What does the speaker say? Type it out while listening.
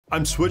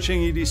I'm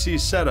switching EDC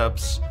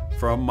setups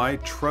from my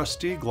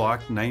trusty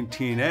Glock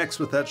 19X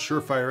with that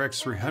Surefire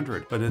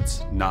X300, but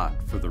it's not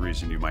for the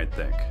reason you might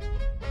think.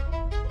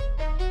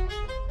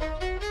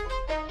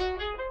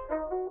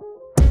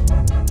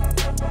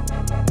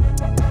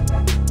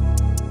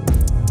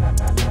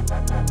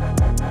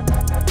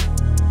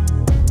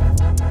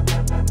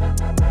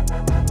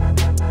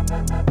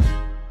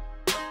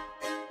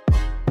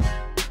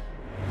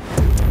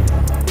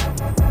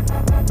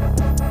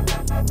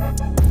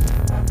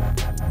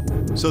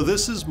 So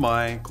this is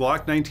my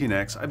Glock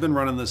 19X. I've been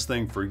running this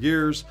thing for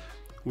years.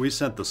 We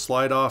sent the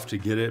slide off to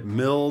get it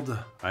milled.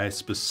 I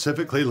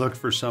specifically looked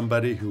for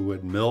somebody who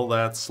would mill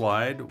that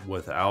slide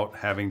without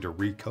having to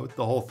recoat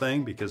the whole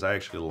thing because I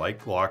actually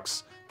like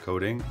Glock's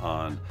coating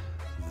on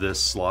this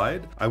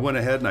slide. I went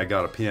ahead and I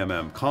got a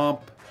PMM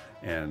comp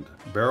and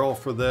barrel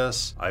for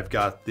this. I've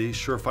got the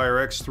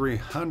Surefire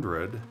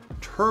X300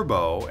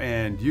 Turbo,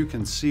 and you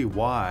can see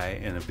why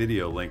in a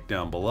video link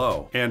down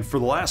below. And for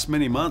the last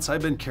many months,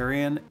 I've been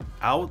carrying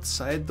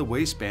outside the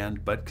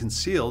waistband, but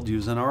concealed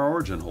using our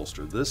Origin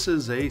holster. This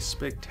is a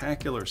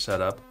spectacular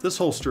setup. This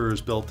holster is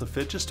built to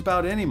fit just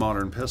about any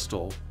modern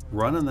pistol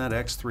running that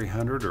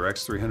X300 or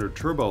X300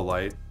 Turbo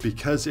light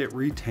because it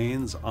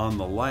retains on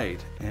the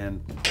light.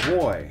 And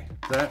boy,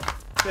 that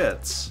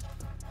fits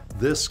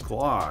this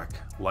Glock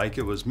like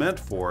it was meant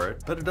for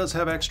it, but it does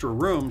have extra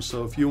room,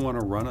 so if you want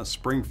to run a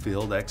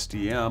Springfield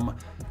XDM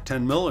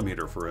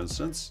 10mm, for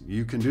instance,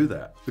 you can do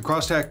that. The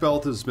cross-tack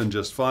belt has been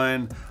just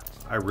fine.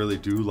 I really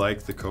do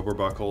like the Cobra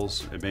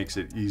buckles. It makes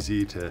it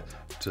easy to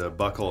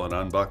buckle and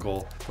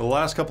unbuckle. For the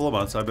last couple of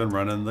months, I've been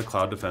running the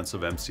Cloud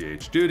Defensive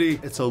MCH Duty.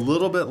 It's a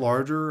little bit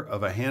larger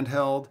of a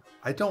handheld.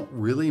 I don't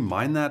really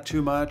mind that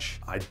too much.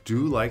 I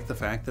do like the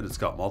fact that it's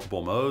got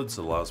multiple modes.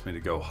 It allows me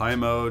to go high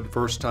mode,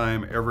 first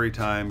time, every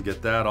time,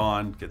 get that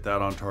on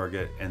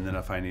target, and then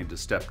if I need to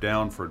step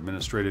down for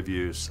administrative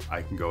use,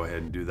 I can go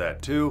ahead and do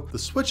that too. The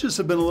switches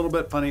have been a little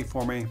bit funny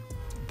for me.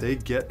 They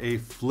get a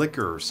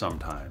flicker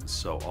sometimes,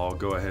 so I'll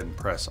go ahead and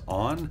press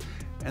on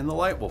and the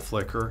light will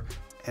flicker,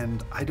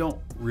 and I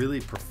don't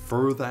really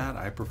prefer that.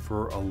 I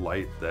prefer a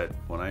light that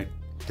when I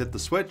hit the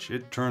switch,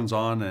 it turns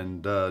on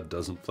and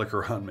doesn't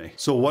flicker on me.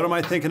 So what am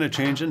I thinking of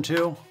changing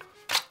to?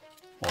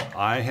 Well,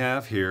 I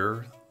have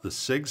here the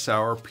Sig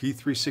Sauer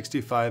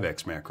P365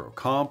 X Macro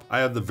Comp. I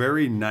have the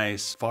very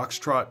nice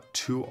Foxtrot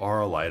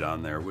 2R light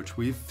on there, which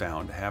we've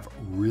found to have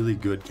really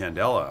good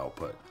candela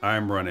output.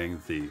 I'm running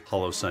the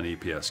HoloSun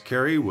EPS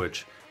carry,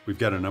 which we've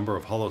got a number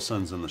of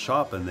HoloSuns in the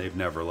shop and they've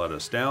never let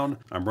us down.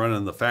 I'm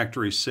running the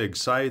factory Sig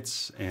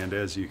sights, and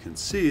as you can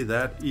see,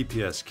 that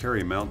EPS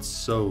carry mounts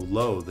so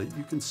low that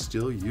you can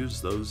still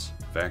use those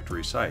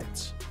factory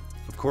sights.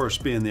 Of course,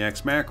 being the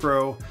X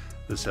Macro,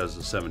 this has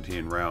a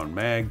 17 round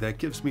mag. That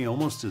gives me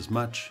almost as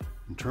much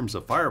in terms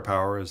of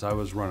firepower as I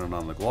was running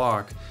on the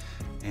Glock,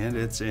 and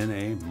it's in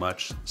a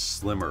much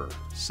slimmer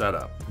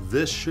setup.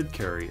 This should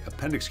carry,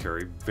 appendix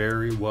carry,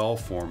 very well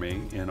for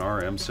me in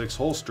our M6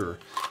 holster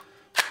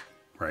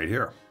right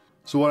here.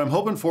 So what I'm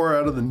hoping for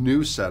out of the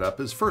new setup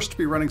is first to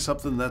be running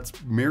something that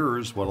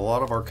mirrors what a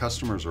lot of our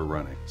customers are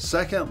running.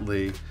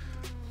 Secondly,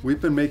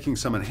 we've been making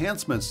some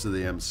enhancements to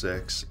the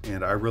M6,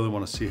 and I really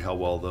want to see how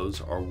well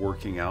those are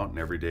working out in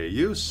everyday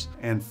use.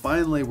 And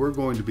finally, we're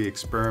going to be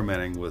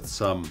experimenting with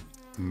some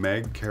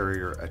mag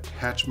carrier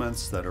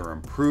attachments that are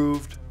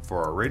improved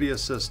for our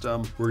radius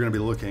system. We're going to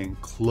be looking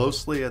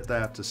closely at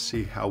that to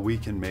see how we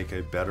can make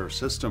a better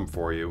system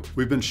for you.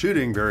 We've been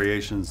shooting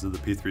variations of the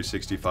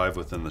P365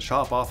 within the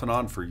shop off and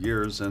on for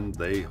years, and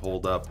they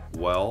hold up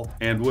well.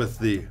 And with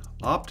the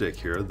optic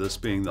here, this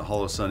being the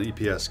HoloSun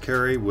EPS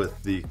carry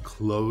with the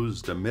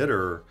closed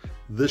emitter,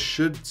 this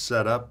should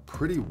set up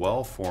pretty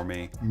well for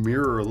me,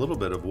 mirror a little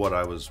bit of what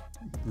I was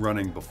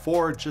running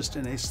before, just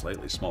in a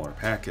slightly smaller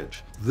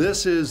package.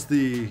 This is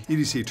the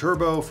EDC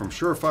Turbo from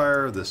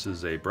Surefire. This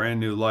is a brand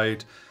new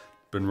light.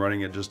 Been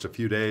running it just a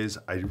few days.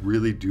 I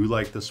really do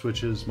like the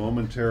switches.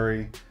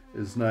 Momentary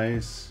is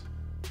nice.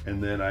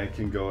 And then I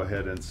can go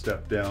ahead and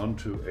step down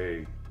to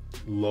a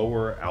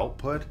lower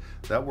output.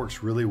 That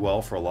works really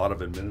well for a lot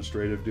of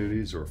administrative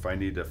duties, or if I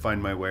need to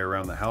find my way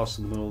around the house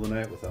in the middle of the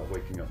night without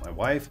waking up my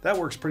wife. That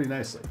works pretty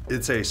nicely.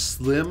 It's a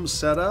slim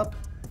setup.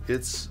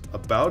 It's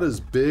about as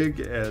big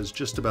as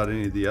just about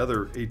any of the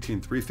other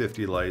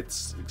 18350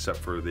 lights, except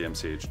for the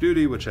MCH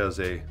Duty, which has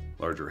a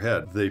larger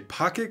head. The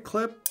pocket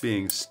clip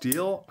being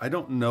steel, I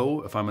don't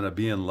know if I'm gonna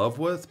be in love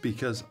with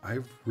because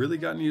I've really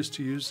gotten used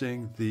to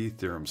using the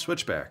Theorem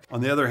switchback. On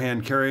the other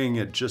hand, carrying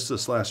it just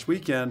this last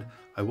weekend,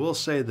 I will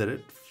say that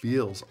it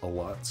feels a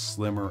lot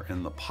slimmer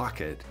in the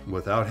pocket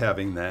without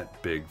having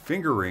that big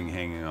finger ring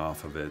hanging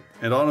off of it.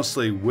 And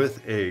honestly,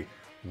 with a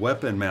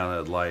weapon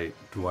mounted light,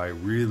 do I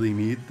really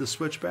need the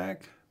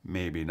switchback?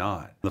 Maybe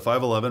not. The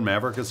 511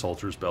 Maverick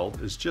Assaulter's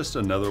belt is just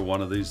another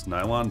one of these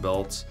nylon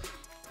belts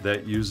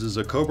that uses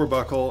a Cobra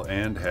buckle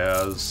and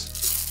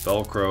has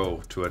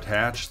Velcro to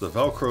attach. The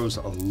Velcro's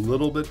a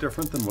little bit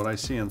different than what I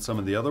see in some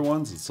of the other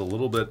ones. It's a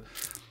little bit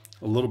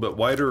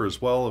wider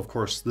as well. Of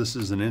course, this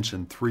is an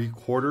 1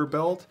 3/4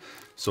 belt,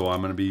 so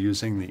I'm going to be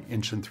using the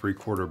 1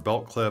 3/4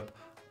 belt clip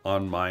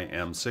on my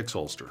M6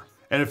 holster.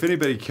 And if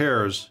anybody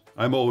cares,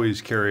 I'm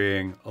always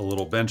carrying a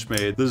little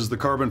Benchmade. This is the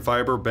carbon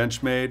fiber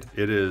Benchmade.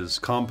 It is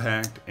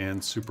compact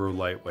and super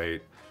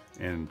lightweight.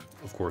 And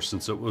of course,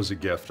 since it was a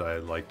gift, I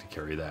like to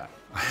carry that.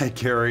 I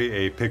carry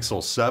a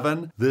Pixel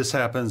 7. This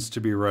happens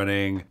to be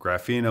running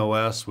Graphene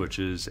OS, which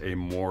is a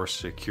more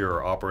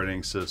secure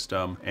operating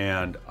system.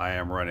 And I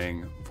am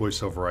running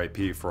voice over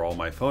IP for all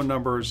my phone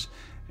numbers.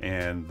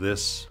 And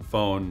this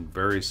phone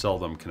very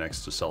seldom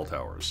connects to cell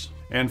towers.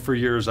 And for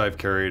years I've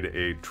carried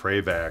a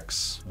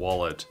Travax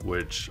wallet,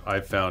 which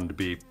I've found to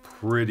be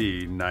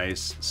pretty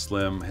nice,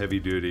 slim, heavy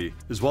duty,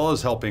 as well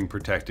as helping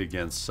protect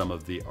against some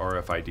of the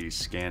RFID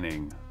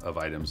scanning of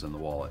items in the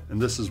wallet.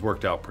 And this has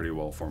worked out pretty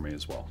well for me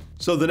as well.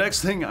 So the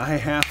next thing I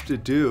have to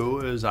do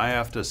is I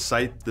have to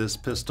sight this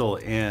pistol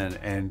in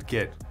and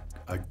get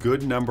a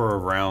good number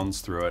of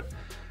rounds through it.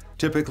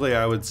 Typically,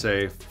 I would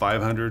say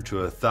 500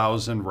 to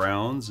 1,000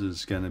 rounds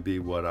is going to be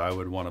what I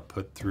would want to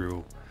put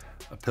through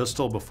a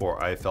pistol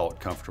before I felt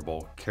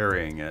comfortable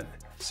carrying it,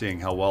 seeing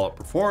how well it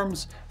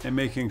performs and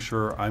making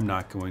sure I'm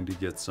not going to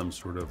get some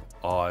sort of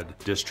odd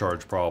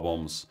discharge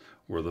problems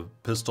where the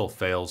pistol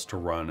fails to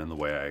run in the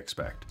way I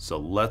expect. So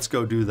let's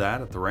go do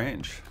that at the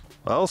range.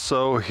 Well,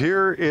 so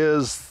here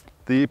is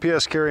the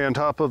EPS carry on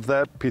top of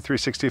that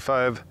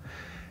P365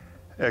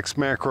 X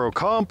Macro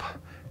comp.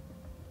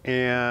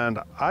 And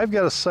I've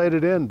got to sight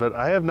it in, but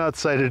I have not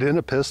sighted in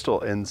a pistol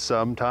in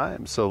some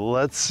time. So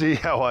let's see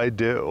how I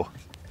do.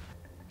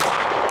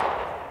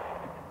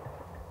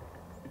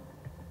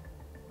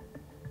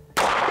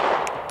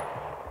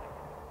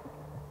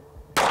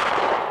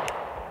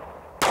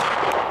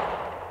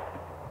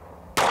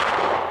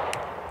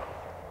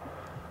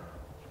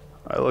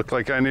 I look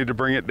like I need to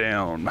bring it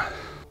down.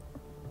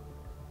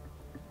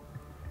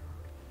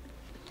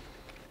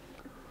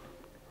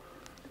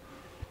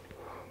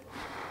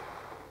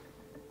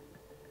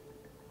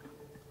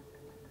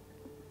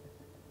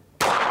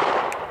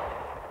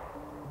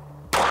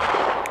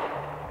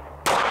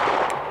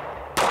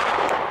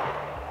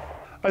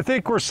 I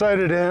think we're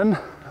sighted in.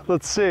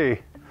 Let's see.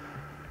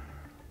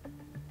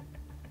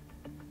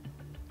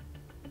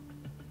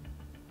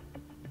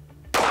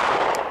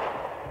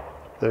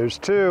 There's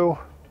two.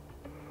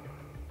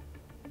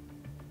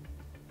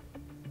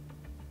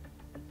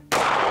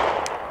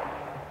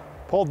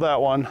 Pulled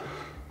that one.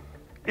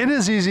 It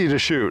is easy to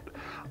shoot.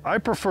 I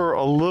prefer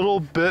a little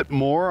bit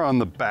more on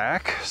the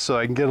back so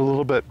I can get a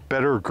little bit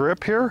better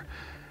grip here,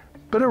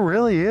 but it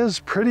really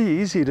is pretty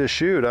easy to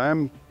shoot.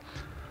 I'm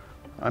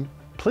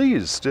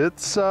pleased.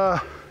 It's,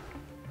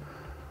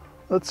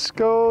 let's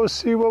go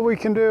see what we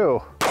can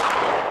do.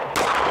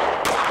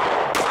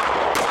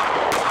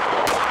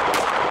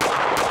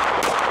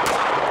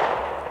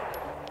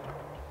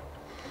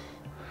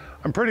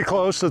 I'm pretty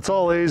close, it's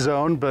all A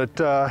zone,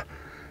 but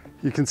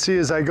you can see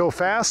as I go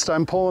fast,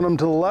 I'm pulling them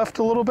to the left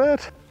a little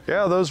bit.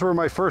 Yeah, those were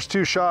my first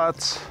two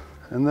shots.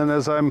 And then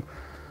as I'm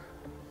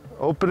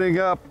opening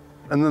up,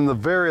 and then the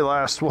very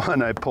last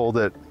one, I pulled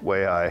it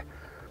way high.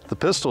 The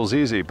pistol's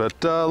easy, but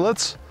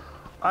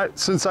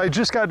since I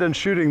just got done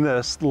shooting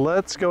this,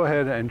 let's go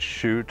ahead and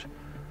shoot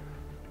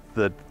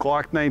the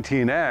Glock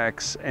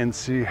 19X and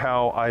see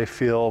how I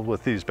feel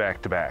with these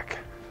back to back.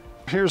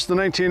 Here's the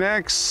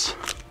 19X.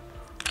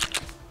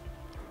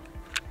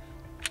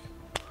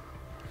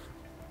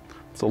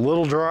 It's a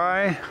little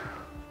dry.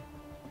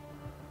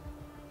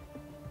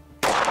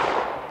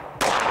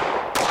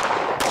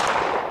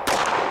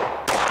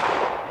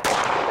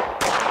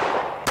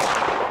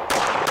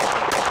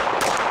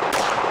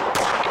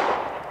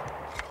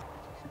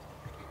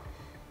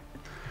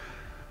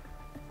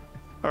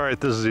 All right,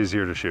 this is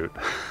easier to shoot.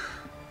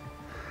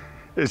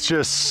 It's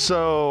just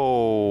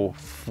so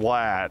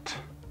flat.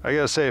 I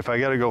gotta say, if I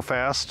gotta go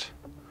fast,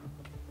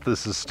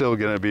 this is still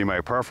gonna be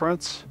my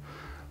preference.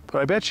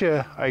 But I bet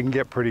you I can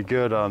get pretty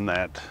good on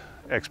that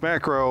X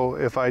Macro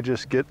if I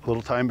just get a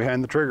little time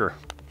behind the trigger.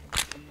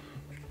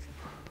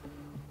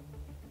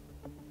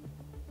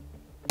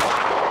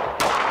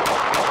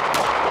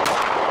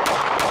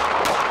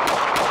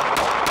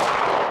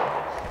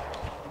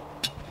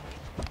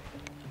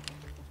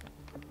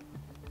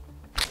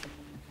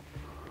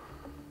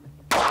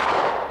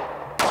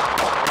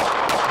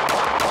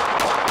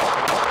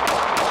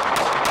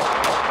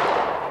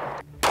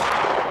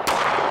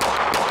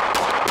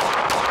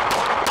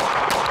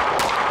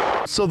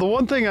 So the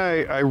one thing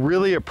I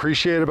really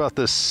appreciate about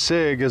this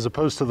SIG as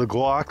opposed to the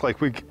Glock,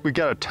 like we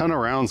got a ton of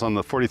rounds on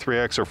the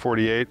 43X or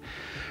 48,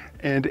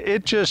 and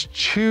it just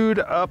chewed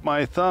up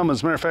my thumb.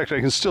 As a matter of fact, I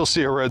can still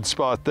see a red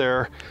spot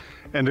there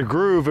and a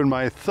groove in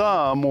my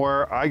thumb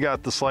where I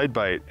got the slide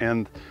bite,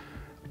 and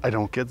I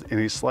don't get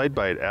any slide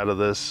bite out of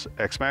this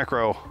X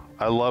Macro.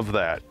 I love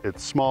that.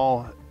 It's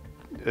small,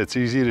 it's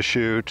easy to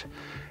shoot,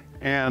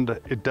 and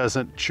it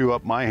doesn't chew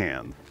up my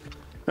hand.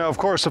 Now, of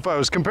course, if I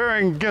was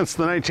comparing against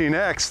the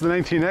 19X, the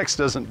 19X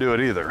doesn't do it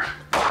either.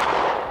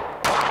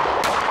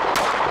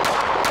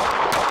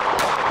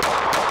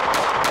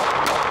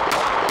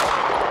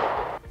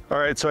 All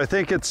right, right, so I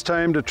think it's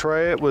time to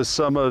try it with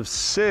some of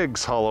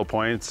SIG's hollow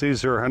points.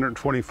 These are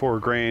 124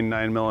 grain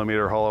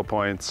 9mm hollow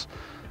points.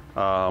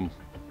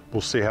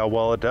 We'll see how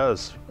well it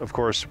does. Of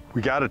course,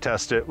 we got to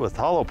test it with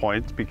hollow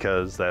points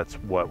because that's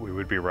what we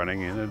would be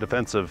running in a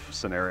defensive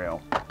scenario.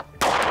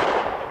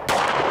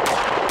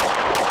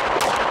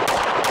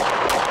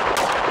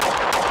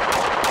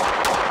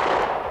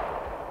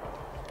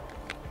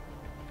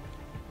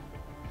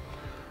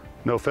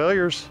 No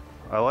failures.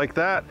 I like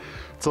that.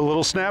 It's a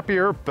little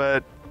snappier,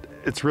 but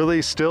it's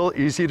really still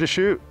easy to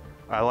shoot.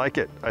 I like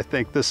it. I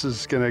think this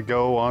is gonna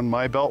go on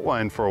my belt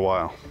line for a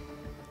while.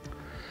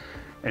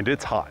 And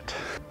it's hot.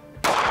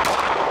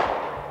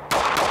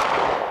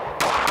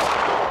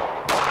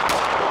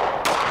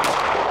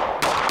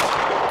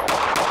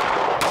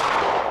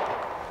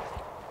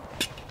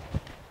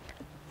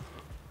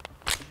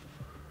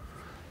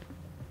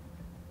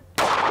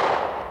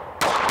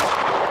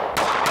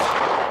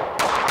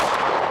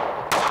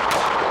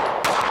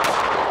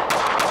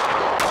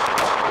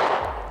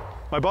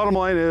 My bottom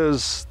line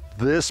is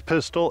this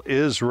pistol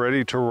is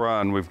ready to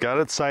run. We've got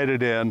it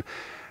sighted in,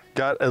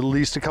 got at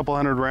least a couple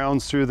hundred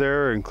rounds through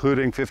there,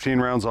 including 15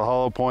 rounds of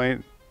hollow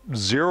point,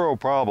 zero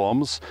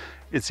problems.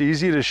 It's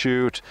easy to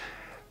shoot.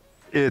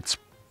 It's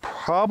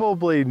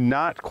probably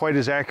not quite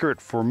as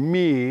accurate for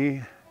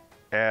me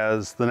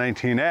as the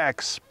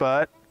 19X,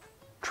 but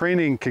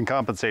training can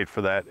compensate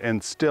for that.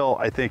 And still,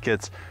 I think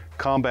it's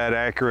combat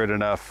accurate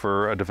enough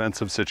for a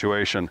defensive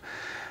situation.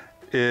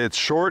 It's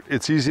short,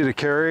 it's easy to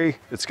carry,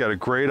 it's got a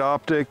great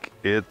optic,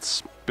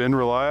 it's been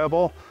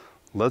reliable.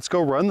 Let's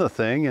go run the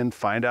thing and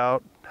find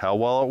out how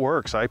well it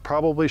works. I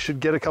probably should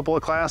get a couple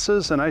of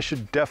classes and I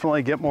should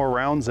definitely get more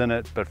rounds in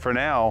it, but for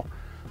now,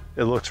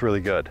 it looks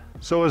really good.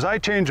 So as I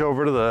change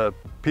over to the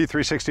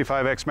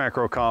P365X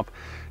Macro Comp,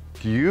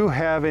 do you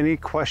have any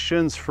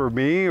questions for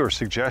me or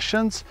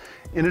suggestions?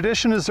 In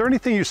addition, is there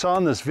anything you saw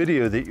in this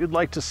video that you'd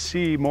like to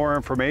see more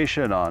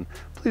information on?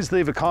 Please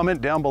leave a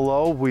comment down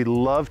below. We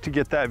love to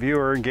get that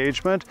viewer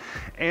engagement.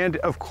 And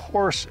of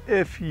course,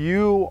 if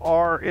you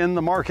are in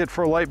the market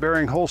for a light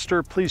bearing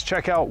holster, please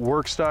check out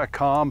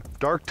Werkz.com.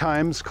 Dark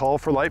times call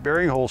for light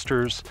bearing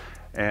holsters,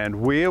 and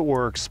we at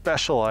Werkz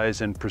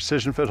specialize in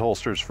precision fit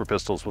holsters for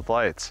pistols with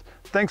lights.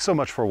 Thanks so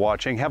much for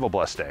watching. Have a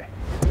blessed day.